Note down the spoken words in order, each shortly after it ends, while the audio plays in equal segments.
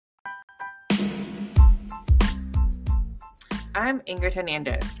I'm Ingrid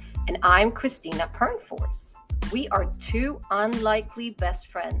Hernandez. And I'm Christina Pernfors. We are two unlikely best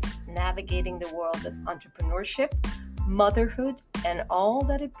friends navigating the world of entrepreneurship, motherhood, and all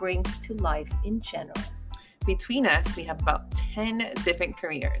that it brings to life in general. Between us, we have about 10 different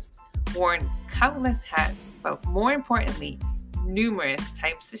careers, worn countless hats, but more importantly, numerous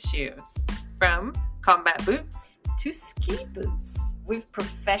types of shoes. From combat boots to ski boots. We've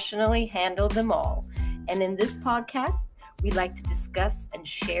professionally handled them all. And in this podcast, we like to discuss and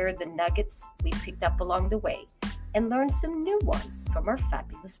share the nuggets we picked up along the way and learn some new ones from our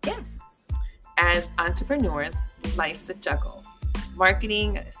fabulous guests. As entrepreneurs, life's a juggle.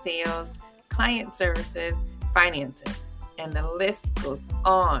 Marketing, sales, client services, finances, and the list goes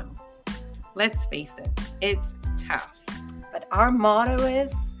on. Let's face it, it's tough. But our motto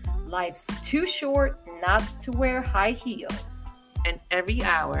is, life's too short not to wear high heels. And every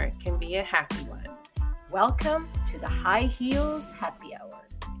hour can be a happy one. Welcome to the High Heels Happy Hour.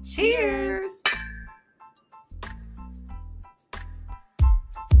 Cheers!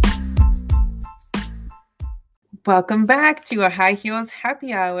 Welcome back to our High Heels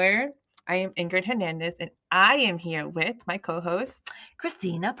Happy Hour. I am Ingrid Hernandez, and I am here with my co-host,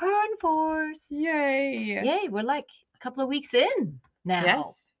 Christina Pernfors. Yay! Yay, we're like a couple of weeks in now. Yes.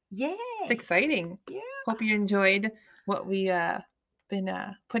 Yay! It's exciting. Yeah. Hope you enjoyed what we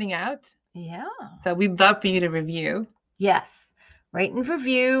been putting out. Yeah. So we'd love for you to review. Yes. Rate and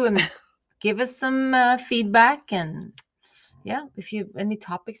review and give us some feedback. And yeah, if you have any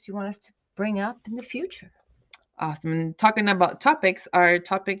topics you want us to bring up in the future. Awesome. And talking about topics, our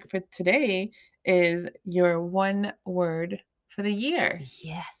topic for today is your one word for the year.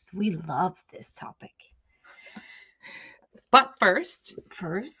 Yes, we love this topic. But first,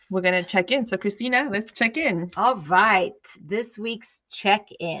 we're going to check in. So, Christina, let's check in. All right. This week's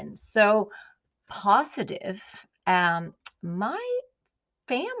check-in. So, positive. My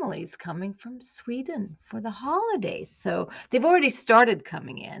family's coming from Sweden for the holidays. So, they've already started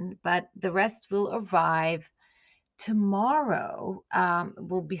coming in, but the rest will arrive tomorrow.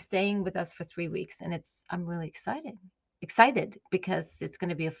 Will be staying with us for 3 weeks, and I'm really excited because it's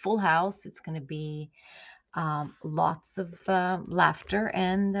going to be a full house. It's going to be lots of laughter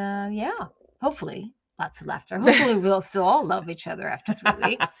and hopefully lots of laughter. Hopefully we'll still all love each other after 3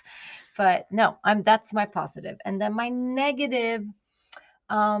 weeks. But no, that's my positive. And then my negative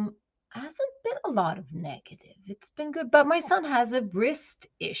hasn't been a lot of negative. It's been good, but my son has a wrist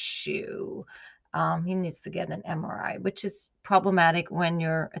issue. He needs to get an MRI, which is problematic when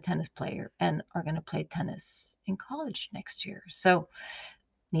you're a tennis player and are going to play tennis in college next year. So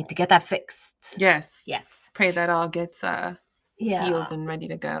need to get that fixed. Yes. Yes. Pray that all gets healed and ready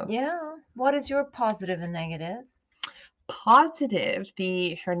to go. Yeah. What is your positive and negative? Positive,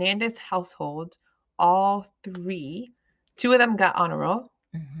 the Hernandez household, all three, two of them got honor roll,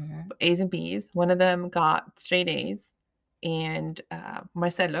 A's and B's. One of them got straight A's, and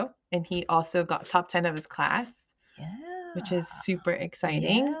Marcelo, and he also got top 10 of his class, which is super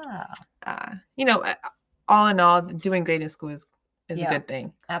exciting. Yeah. All in all, doing great in school is a good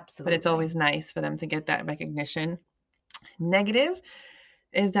thing. Absolutely. But it's always nice for them to get that recognition. Negative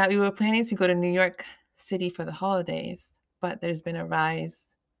is that we were planning to go to New York City for the holidays, but there's been a rise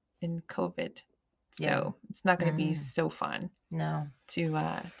in COVID. So it's not going to be so fun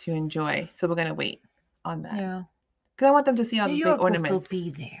to enjoy. So we're going to wait on that. Yeah. Because I want them to see all the big ornaments. Will still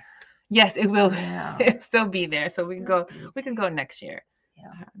be there. Yes, it will still be there. So we can go next year.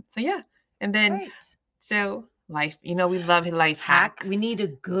 Yeah. And then so life, we love life hacks. We need a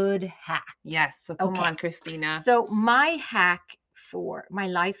good hack. Yes. So come on, Christina. So my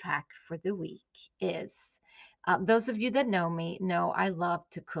life hack for the week is, those of you that know me know I love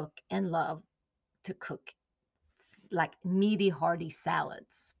to cook and love to cook like meaty, hearty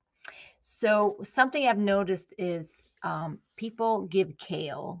salads. So something I've noticed is people give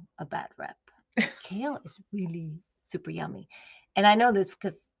kale a bad rep. Kale is really super yummy. And I know this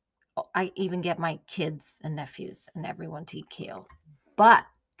because I even get my kids and nephews and everyone to eat kale. But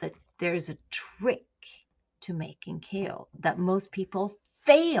there's a trick to making kale that most people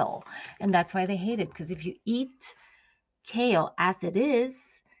fail. And that's why they hate it. Because if you eat kale as it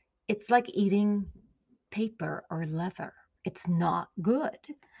is, it's like eating paper or leather. It's not good.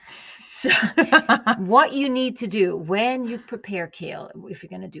 So what you need to do when you prepare kale, if you're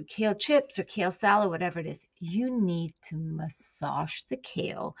going to do kale chips or kale salad, whatever it is, you need to massage the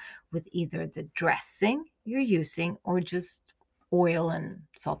kale with either the dressing you're using or just oil and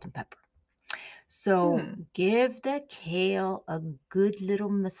salt and pepper. So give the kale a good little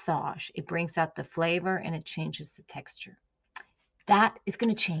massage. It brings out the flavor and it changes the texture. That is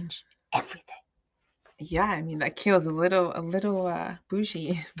going to change everything. Yeah, I mean that kale's a little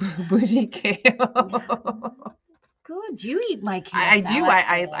bougie, bougie kale. It's good. You eat my kale I do. salad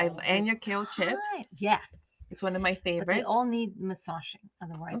I all the and your kale chips. time. Yes. It's one of my But they favorites. all need massaging.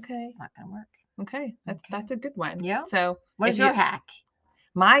 Otherwise, Okay. it's not going to work. Okay. Okay. That's a good one. Yeah. So What if is your you hack?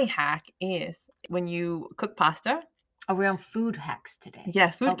 my hack is when you cook pasta. Are we on food hacks today? Yeah,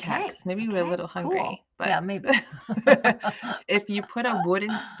 food Okay. hacks. Maybe we're a Okay. little Cool. hungry, but Yeah, maybe. if you put a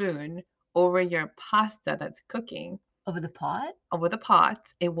wooden spoon over your pasta that's cooking Over the pot? over the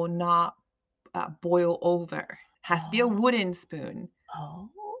pot, it will not boil over. Has to be a Oh. wooden spoon. Oh.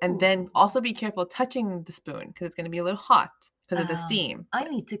 And then also be careful touching the spoon because it's going to be a little hot because of the steam. I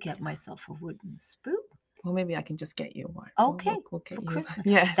need to get myself a wooden spoon. Well, maybe I can just get you one. Okay. We'll get For you. Christmas.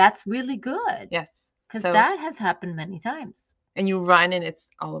 Yes. That's really good. Yes. Because So, that has happened many times. and you run and it's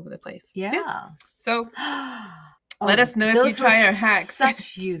all over the place. Yeah. So Oh, let us know if you try our hacks.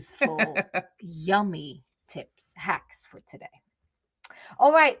 Such useful, yummy tips, hacks for today.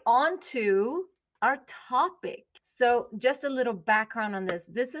 All right, on to our topic. So just a little background on this.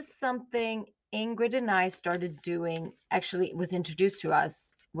 This is something Ingrid and I started doing. Actually, it was introduced to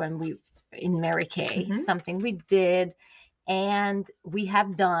us when we in Mary Kay, something we did and we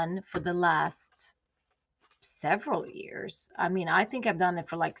have done for the last several years. I mean, I think I've done it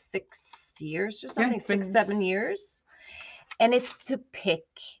for like 6 years or something, 6-7 years. And it's to pick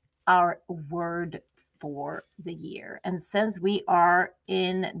our word for the year. And since we are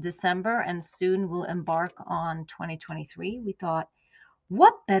in December and soon we'll embark on 2023, we thought,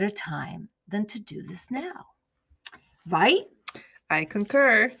 what better time than to do this now? Right? I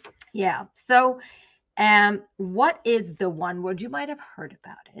concur. Yeah. So what is the one word? You might have heard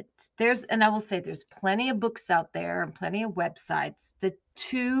about it. And I will say there's plenty of books out there and plenty of websites. The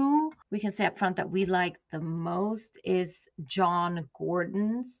two we can say up front that we like the most is John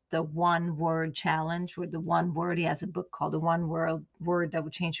Gordon's The One Word Challenge, or the one word. He has a book called The One Word That Will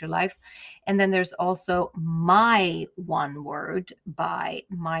Change Your Life. And then there's also My One Word by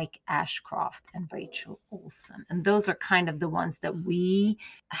Mike Ashcroft and Rachel Olson. And those are kind of the ones that we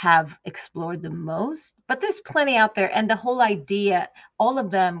have explored the most, but there's plenty out there. And the whole idea, all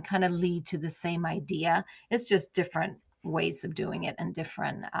of them kind of lead to the same idea. It's just different ways of doing it and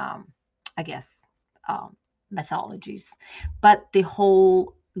different, methodologies. But the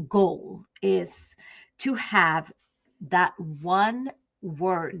whole goal is to have that one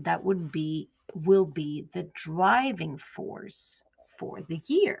word that will be the driving force for the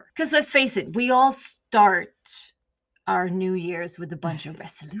year. Because let's face it, we all start our New Year's with a bunch of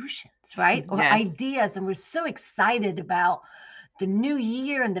resolutions, right? Or ideas. And we're so excited about the new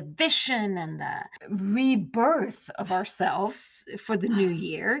year and the vision and the rebirth of ourselves for the new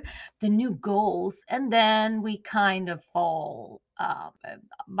year, the new goals. And then we kind of fall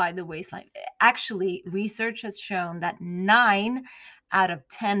by the wayside. Actually, research has shown that 9 out of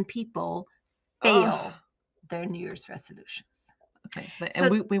 10 people fail their New Year's resolutions. Okay. And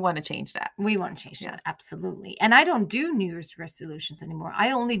so we want to change that. We want to change that. Absolutely. And I don't do New Year's resolutions anymore.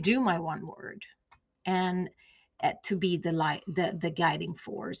 I only do my one word and to be the guiding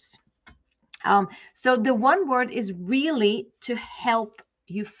force. So the one word is really to help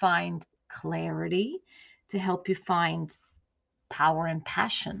you find clarity, to help you find power and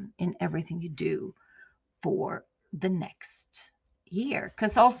passion in everything you do for the next year.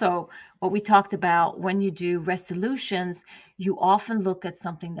 Because also what we talked about, when you do resolutions, you often look at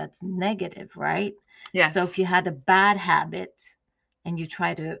something that's negative, right? Yes. So if you had a bad habit and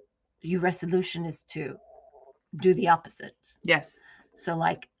your resolution is to do the opposite. Yes. So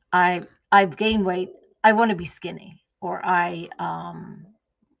like I've gained weight, I want to be skinny, or I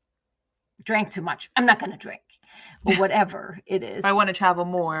drank too much, I'm not going to drink, or whatever it is. I want to travel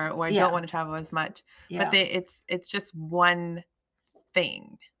more, or I don't want to travel as much. Yeah. But it's just one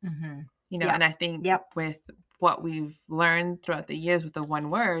thing, and I think with what we've learned throughout the years with the one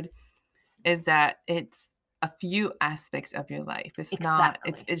word is that it's a few aspects of your life. It's not,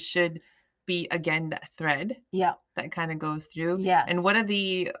 it should be, again, that thread that kind of goes through. Yes. And what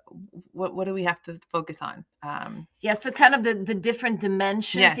do we have to focus on? So kind of the different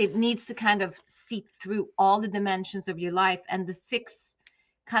dimensions. Yes. It needs to kind of seep through all the dimensions of your life, and the 6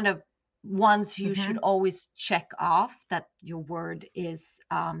 kind of ones you should always check off that your word is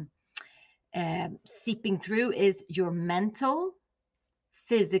seeping through is your mental,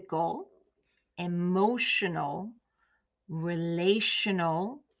 physical, emotional,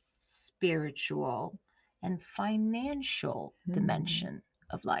 relational, spiritual, and financial dimension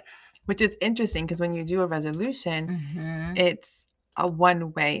of life. Which is interesting because when you do a resolution, it's a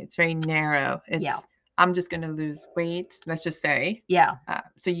one way. It's very narrow. It's I'm just going to lose weight, let's just say. Yeah.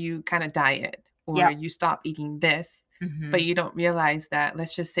 So you kind of diet. or Yeah. you stop eating this, Mm-hmm. but you don't realize that,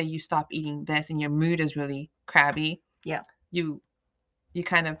 let's just say you stop eating this and your mood is really crabby. Yeah. You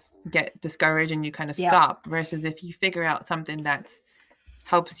kind of get discouraged and you kind of Yeah. stop, versus if you figure out something that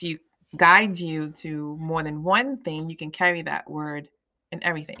helps you, guide you to more than one thing, you can carry that word in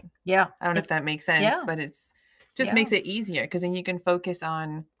everything. Yeah. I don't know if that makes sense, yeah. but it's just Yeah. makes it easier, because then you can focus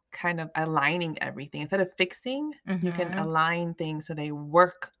on kind of aligning everything. Instead of fixing, you can Mm-hmm. align things so they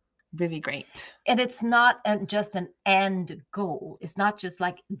work really great. And it's not just an end goal. It's not just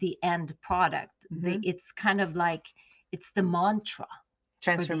like the end product. Mhm. It's kind of like it's the mantra for the year.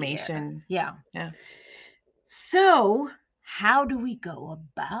 Transformation. Yeah. Yeah. So, how do we go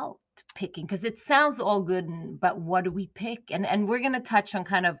about picking? Because it sounds all good, but what do we pick? And we're going to touch on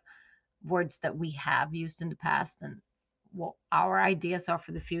kind of words that we have used in the past and what our ideas are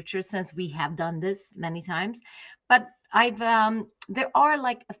for the future, since we have done this many times. But there are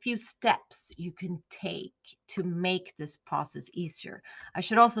like a few steps you can take to make this process easier. I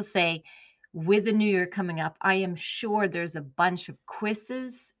should also say, with the new year coming up, I am sure there's a bunch of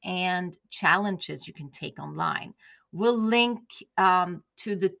quizzes and challenges you can take online. We'll link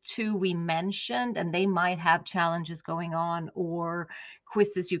to the two we mentioned, and they might have challenges going on or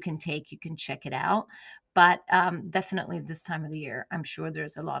quizzes you can take. You can check it out. But definitely this time of the year, I'm sure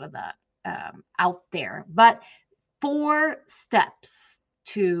there's a lot of that out there. But 4 steps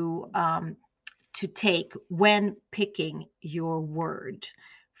to take when picking your word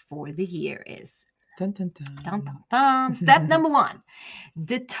for the year is Dun, dun, dun. dun, dun, dun. Step number 1,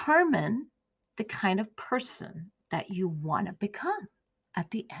 determine the kind of person that you want to become at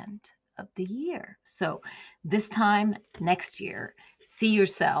the end of the year. So this time next year, see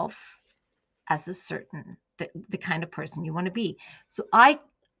yourself as a certain the kind of person you want to be. So I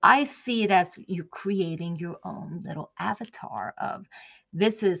see it as you creating your own little avatar of,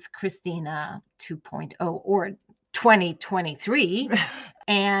 this is Christina 2.0 or 2023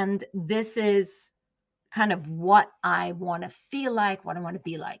 and this is kind of what I want to feel like, what I want to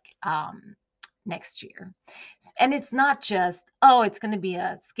be like next year. And it's not just, oh, it's going to be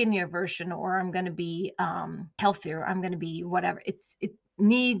a skinnier version, or I'm going to be healthier, I'm going to be whatever. It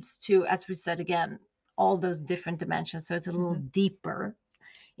needs to, as we said again, all those different dimensions. So it's a little deeper.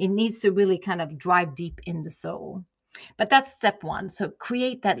 It needs to really kind of drive deep in the soul. But that's step 1. So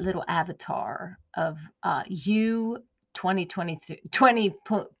create that little avatar of you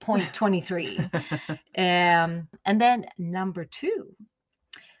 20.23. And then number 2,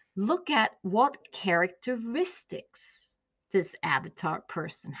 look at what characteristics this avatar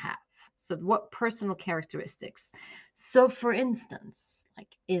person have. So what personal characteristics? So for instance,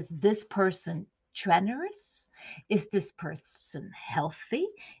 like, is this person generous? Is this person healthy?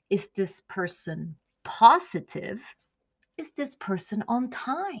 Is this person positive? Is this person on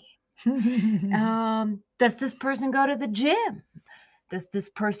time? Does this person go to the gym? Does this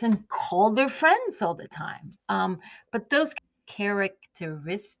person call their friends all the time? But those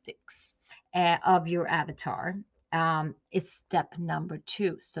characteristics of your avatar is step number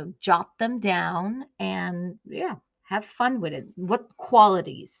 2. So jot them down and have fun with it. What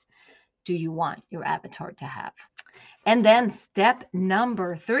qualities do you want your avatar to have? And then step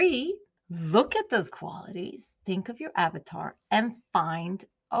number 3, look at those qualities, think of your avatar, and find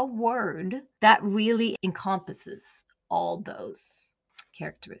a word that really encompasses all those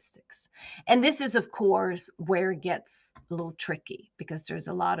characteristics. And this is, of course, where it gets a little tricky, because there's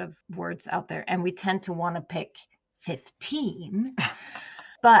a lot of words out there and we tend to want to pick 15.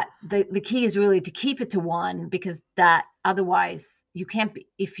 But the key is really to keep it to 1, because that otherwise you can't be,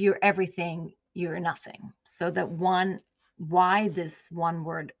 if you're everything, you're nothing. So that why this one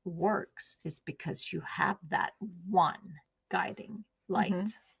word works is because you have that one guiding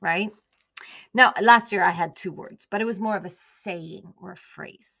light, right? Now, last year I had 2 words, but it was more of a saying or a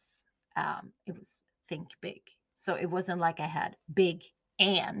phrase. It was think big. So it wasn't like I had big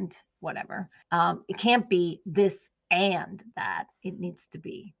and whatever. It can't be this and that. It needs to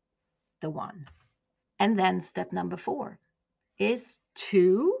be the one. And then step number 4 is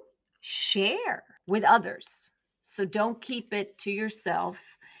to share with others. So don't keep it to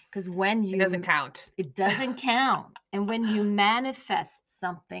yourself, because when you... It doesn't count. It doesn't count. And when you manifest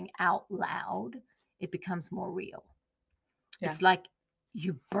something out loud, it becomes more real. Yeah. It's like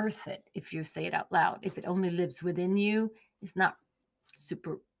you birth it if you say it out loud. If it only lives within you, it's not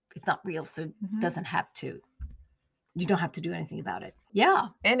real. So it doesn't have to. You don't have to do anything about it. Yeah.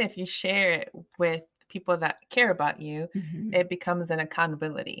 And if you share it with people that care about you, it becomes an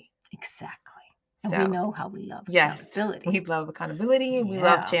accountability. Exactly. And we know how we love accountability. We love accountability. We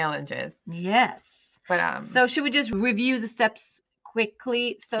love challenges. Yes. But so should we just review the steps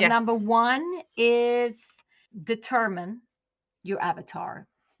quickly. So Yes. number 1 is determine your avatar,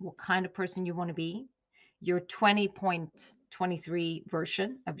 what kind of person you want to be, your 20.23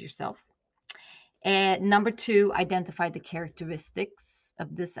 version of yourself. And number 2, identify the characteristics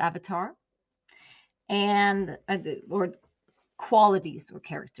of this avatar and or qualities or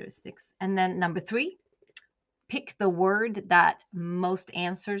characteristics. And then number 3, pick the word that most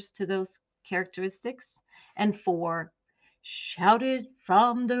answers to those characteristics. And 4, shout it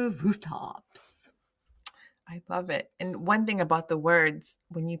from the rooftops. I love it. And one thing about the words,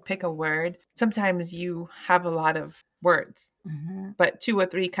 when you pick a word, sometimes you have a lot of words, but 2 or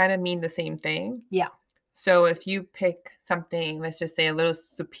 3 kind of mean the same thing. Yeah. So if you pick something, let's just say a little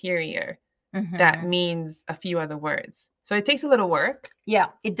superior, that means a few other words. So it takes a little work. Yeah,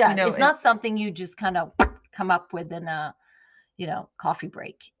 it does. You know, it's not something you just kind of come up with in a, coffee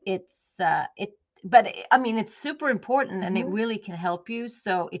break. But I mean, it's super important and it really can help you.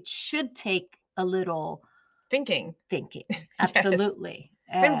 So it should take a little thinking. Yes. Absolutely.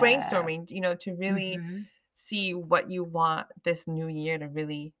 And brainstorming, to really see what you want this new year to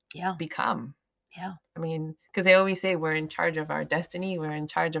really become. Yeah. I mean, because they always say we're in charge of our destiny. We're in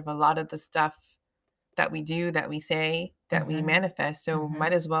charge of a lot of the stuff that we do, that we say, that we manifest. So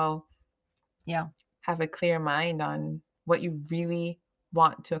might as well have a clear mind on what you really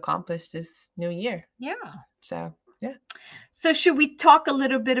want to accomplish this new year. Yeah. So, yeah. So should we talk a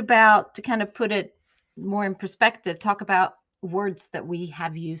little bit about, to kind of put it more in perspective, talk about words that we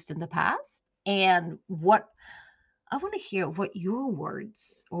have used in the past and what I want to hear what your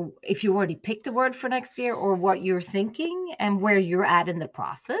words, or if you already picked a word for next year, or what you're thinking and where you're at in the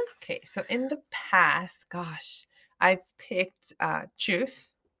process. Okay. So in the past, gosh, I've picked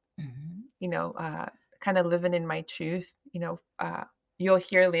truth, kind of living in my truth. You'll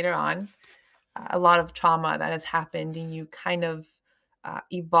hear later on a lot of trauma that has happened, and you kind of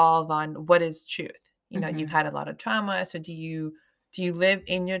evolve on what is truth. You've had a lot of trauma. So do you live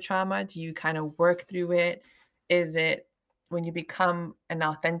in your trauma? Do you kind of work through it? Is it when you become an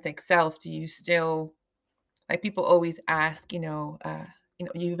authentic self, do you still, like, people always ask,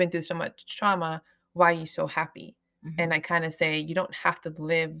 you've been through so much trauma, why are you so happy? And I kind of say, you don't have to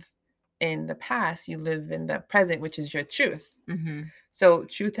live in the past, you live in the present, which is your truth. So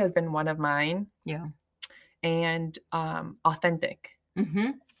truth has been one of mine. Yeah. And authentic.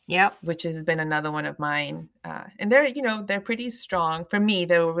 Yep. Which has been another one of mine. And they're pretty strong. For me,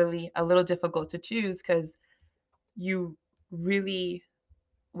 they were really a little difficult to choose because you really,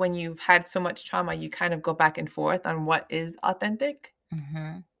 when you've had so much trauma, you kind of go back and forth on what is authentic.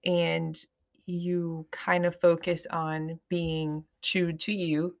 And you kind of focus on being true to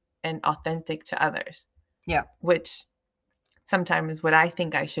you and authentic to others. Yeah. Which sometimes what I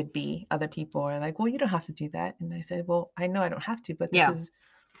think I should be, other people are like, well, you don't have to do that. And I said, well, I know I don't have to, but this is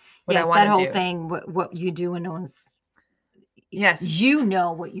what I want to do. That whole thing, what you do when no one's, yes, you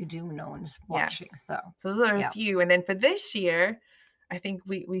know what you do when no one's watching. Yes. So those are a few. And then for this year, I think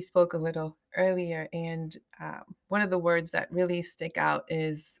we spoke a little earlier, and one of the words that really stick out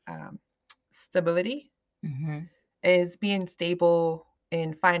is stability, is being stable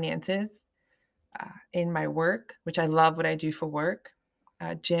in finances, in my work, which I love what I do for work,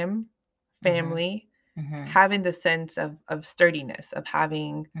 gym, family, having the sense of sturdiness, of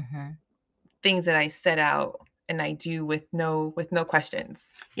having things that I set out and I do with no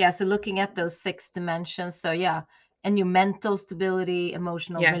questions. Yeah. So looking at those 6 dimensions. So and your mental stability,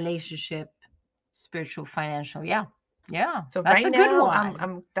 emotional, relationship, spiritual, financial. Yeah. So that's right a good now,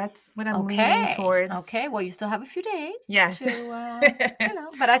 one. that's what I'm leaning towards. Okay. Well, you still have a few days. Yes.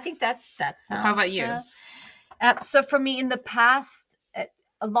 But I think that sounds. How about you? So for me, in the past,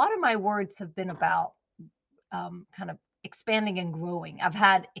 a lot of my words have been about kind of expanding and growing. I've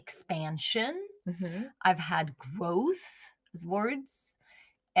had expansion. I've had growth as words.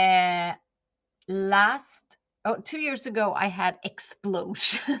 2 years ago, I had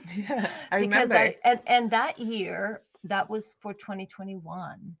explosion. Yeah, I remember. And that year, that was for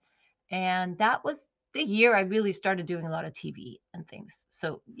 2021. And that was the year I really started doing a lot of TV and things.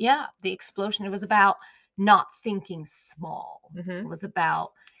 So the explosion, it was about not thinking small. It was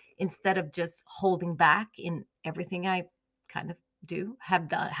about, instead of just holding back in everything I kind of had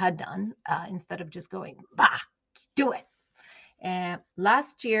done, instead of just going, just do it. And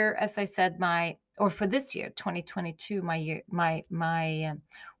last year, as I said, for this year, 2022, my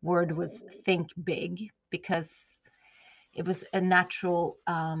word was think big, because it was a natural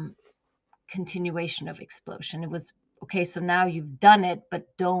continuation of explosion. It was, okay, so now you've done it,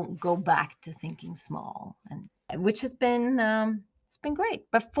 but don't go back to thinking small, and which has been it's been great.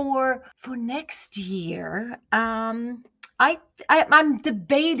 But for next year, I'm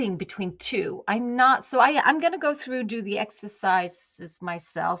debating between two. I'm not, so I'm going to go through, do the exercises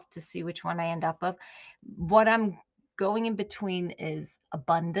myself to see which one I end up of. What I'm going in between is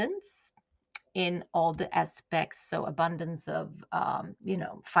abundance in all the aspects. So abundance of,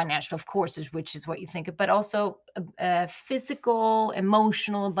 financial, of course, which is what you think of, but also physical,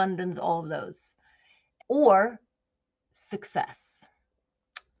 emotional abundance, all of those, or success.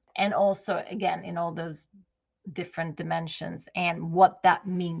 And also, again, in all those different dimensions and what that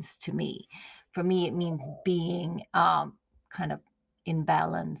means to me. For me, it means being kind of in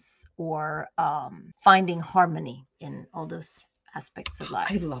balance, or finding harmony in all those aspects of life.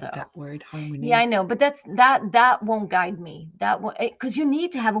 I love that word, harmony. Yeah, I know, but that won't guide me. That won't, because you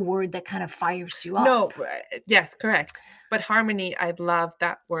need to have a word that kind of fires you up. No, yes, correct. But harmony, I love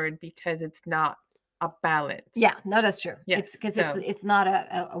that word because it's not a balance. Yeah, no, that's true. Yes, It's because it's not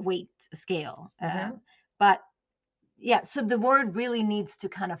a weight scale. But yeah, so the word really needs to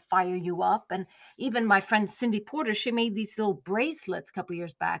kind of fire you up. And even my friend Cindy Porter, she made these little bracelets a couple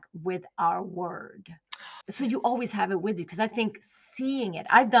years back with our word. So you always have it with you, because I think seeing it,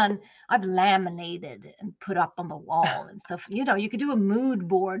 I've laminated and put up on the wall and stuff. You could do a mood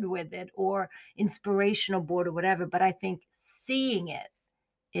board with it, or inspirational board, or whatever. But I think seeing it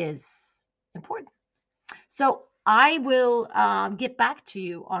is important. So I will get back to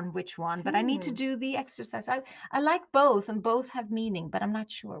you on which one, but I need to do the exercise. I like both, and both have meaning, but I'm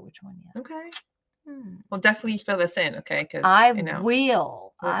not sure which one yet. Okay. Well, definitely fill us in, okay? Because I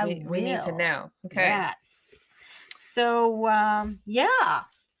will. We need to know. Okay. Yes. So yeah,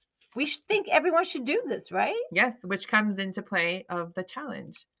 we think everyone should do this, right? Yes, which comes into play of the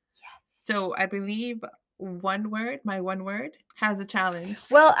challenge. Yes. So I believe my one word has a challenge.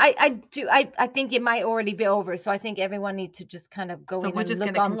 Well, I do. I think it might already be over. So I think everyone needs to just kind of go in and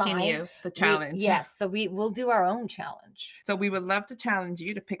look online. Continue the challenge. Yes. So we'll do our own challenge. So we would love to challenge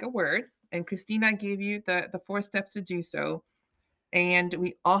you to pick a word. And Christina gave you the 4 steps to do so. And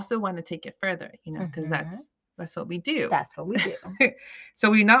we also want to take it further, because that's what we do. That's what we do. So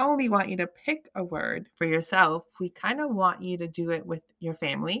we not only want you to pick a word for yourself, we kind of want you to do it with your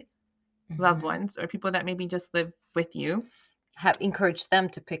family, loved ones, or people that maybe just live with you. Have encouraged them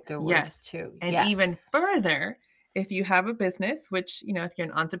to pick their words too. And even further, if you have a business, which, if you're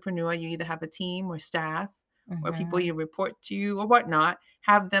an entrepreneur, you either have a team or staff or people you report to or whatnot,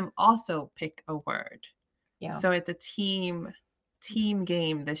 have them also pick a word. Yeah. So it's a team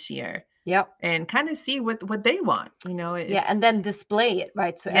game this year. Yep. And kind of see what they want, and then display it,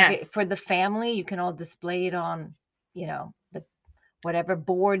 right? So for the family, you can all display it on, the whatever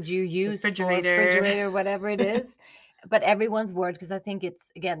board you use, refrigerator, whatever it is. But everyone's word, because I think it's,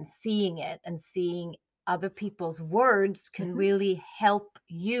 again, seeing it and seeing other people's words can really help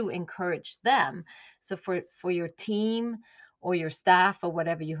you encourage them. So for your team or your staff or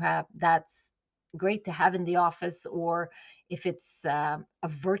whatever you have, that's great to have in the office, or if it's a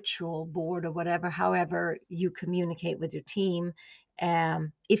virtual board or whatever, however you communicate with your team.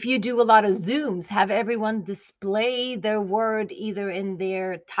 If you do a lot of Zooms, have everyone display their word either in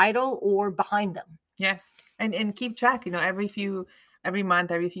their title or behind them. Yes. And keep track, every few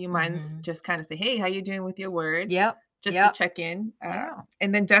months, just kind of say, hey, how you doing with your word? Yep. Just to check in.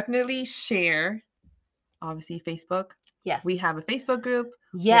 And then definitely share, obviously, Facebook. Yes. We have a Facebook group.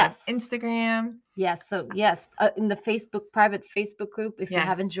 Yes. Instagram. Yes. So yes, in the private Facebook group, if you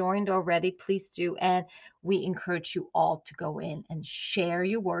haven't joined already, please do. And we encourage you all to go in and share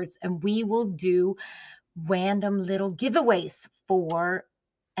your words, and we will do random little giveaways for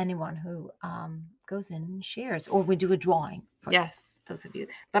anyone who goes in and shares, or we do a drawing for those of you.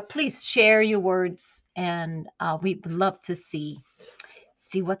 But please share your words, and we would love to see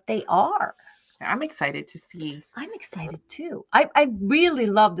what they are. I'm excited to see. I'm excited too. I really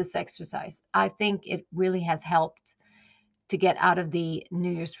love this exercise. I think it really has helped to get out of the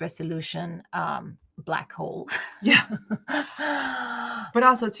New Year's resolution black hole. Yeah. But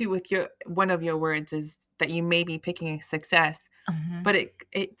also too, with one of your words is that you may be picking a success, but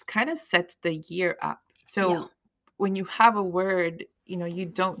it kind of sets the year up. So when you have a word, you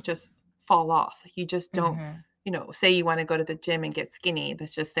don't just fall off. You just don't, say you want to go to the gym and get skinny.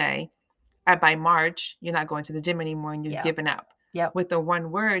 Let's just say by March, you're not going to the gym anymore and you've given up. Yep. With the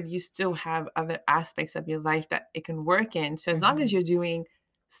one word, you still have other aspects of your life that it can work in. So as long as you're doing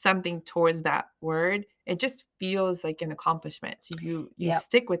something towards that word, it just feels like an accomplishment. So you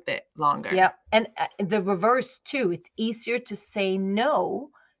stick with it longer. Yeah. And the reverse too, it's easier to say no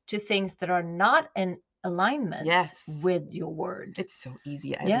to things that are not in alignment with your word. It's so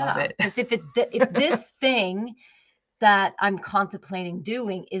easy. I love it. Because if this thing that I'm contemplating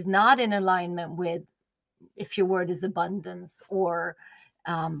doing is not in alignment with if your word is abundance or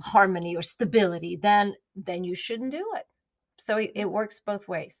harmony or stability, then you shouldn't do it. So it works both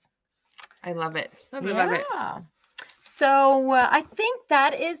ways. I love it. Love it. So I think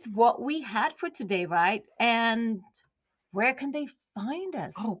that is what we had for today, right? And where can they find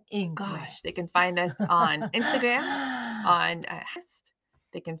us? Oh, Ingrid? Gosh, they can find us on Instagram, on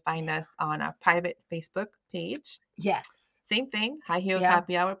they can find us on our private Facebook page. Yes. Same thing, High Heels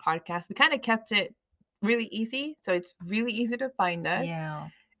Happy Hour podcast. We kind of kept it really easy, so it's really easy to find us. Yeah.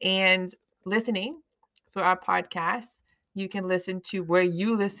 And listening for our podcast, you can listen to where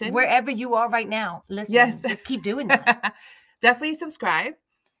you listen. Wherever you are right now, listen. Yes. Just keep doing that. Definitely subscribe.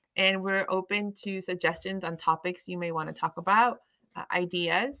 And we're open to suggestions on topics you may want to talk about,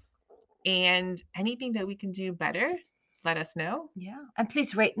 ideas, and anything that we can do better. Let us know. Yeah. And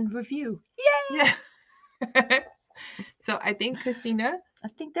please rate and review. Yay! Yeah. So I think, Christina, I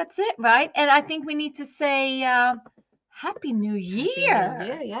think that's it, right? And I think we need to say Happy New Year. Happy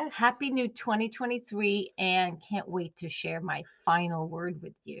New Year, yes. Happy New 2023, and can't wait to share my final word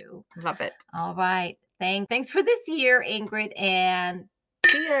with you. Love it. All right. Thanks for this year, Ingrid, and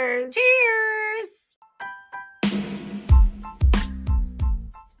cheers. Cheers.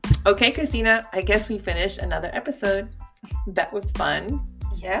 Okay, Christina, I guess we finished another episode. That was fun.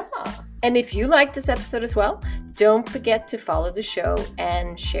 Yeah. And if you like this episode as well, don't forget to follow the show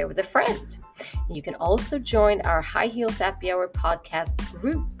and share with a friend. You can also join our High Heels Happy Hour podcast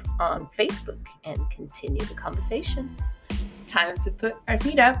group on Facebook and continue the conversation. Time to put our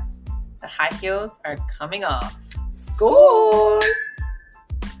feet up. The high heels are coming off. Score!